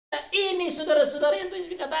ini saudara-saudara yang Tuhan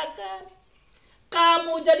Yesus katakan.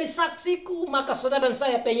 Kamu jadi saksiku, maka saudara dan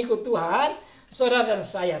saya pengikut Tuhan, saudara dan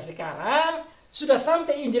saya sekarang sudah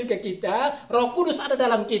sampai Injil ke kita, Roh Kudus ada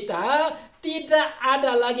dalam kita, tidak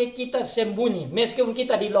ada lagi kita sembunyi. Meskipun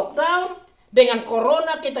kita di lockdown, dengan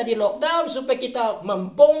corona kita di lockdown supaya kita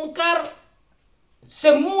membongkar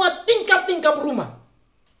semua tingkap-tingkap rumah.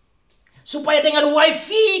 Supaya dengan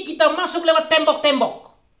wifi kita masuk lewat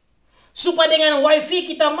tembok-tembok. Supaya dengan wifi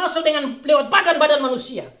kita masuk lewat badan-badan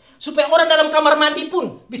manusia. Supaya orang dalam kamar mandi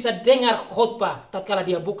pun bisa dengar khotbah tatkala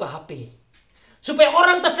dia buka HP. Supaya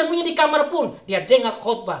orang tersembunyi di kamar pun dia dengar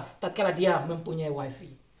khotbah tatkala dia mempunyai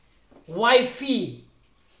wifi. Wifi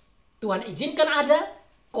Tuhan izinkan ada,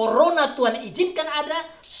 corona Tuhan izinkan ada,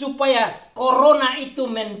 supaya corona itu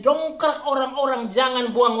mendongkrak orang-orang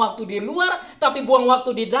jangan buang waktu di luar, tapi buang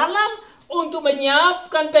waktu di dalam untuk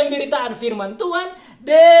menyiapkan pemberitaan firman Tuhan.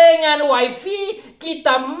 Dengan wifi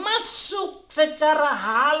kita masuk secara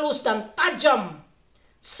halus dan tajam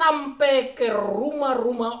sampai ke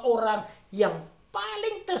rumah-rumah orang yang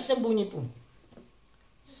paling tersembunyi pun,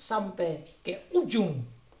 sampai ke ujung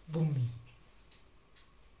bumi.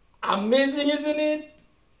 Amazing, isn't it?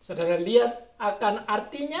 Saudara lihat akan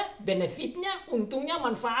artinya, benefitnya, untungnya,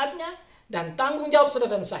 manfaatnya, dan tanggung jawab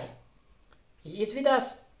saudara dan saya. He is with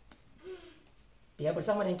us. Dia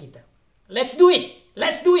bersama dengan kita. Let's do it.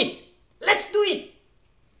 Let's do it. Let's do it.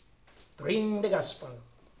 Bring the gospel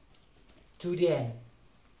to the end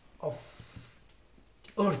of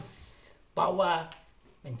the earth. Bawa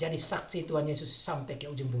menjadi saksi Tuhan Yesus sampai ke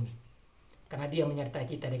ujung bumi. Karena dia menyertai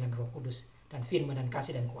kita dengan Roh Kudus dan firman dan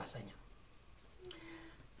kasih dan kuasanya.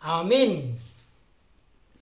 Amin.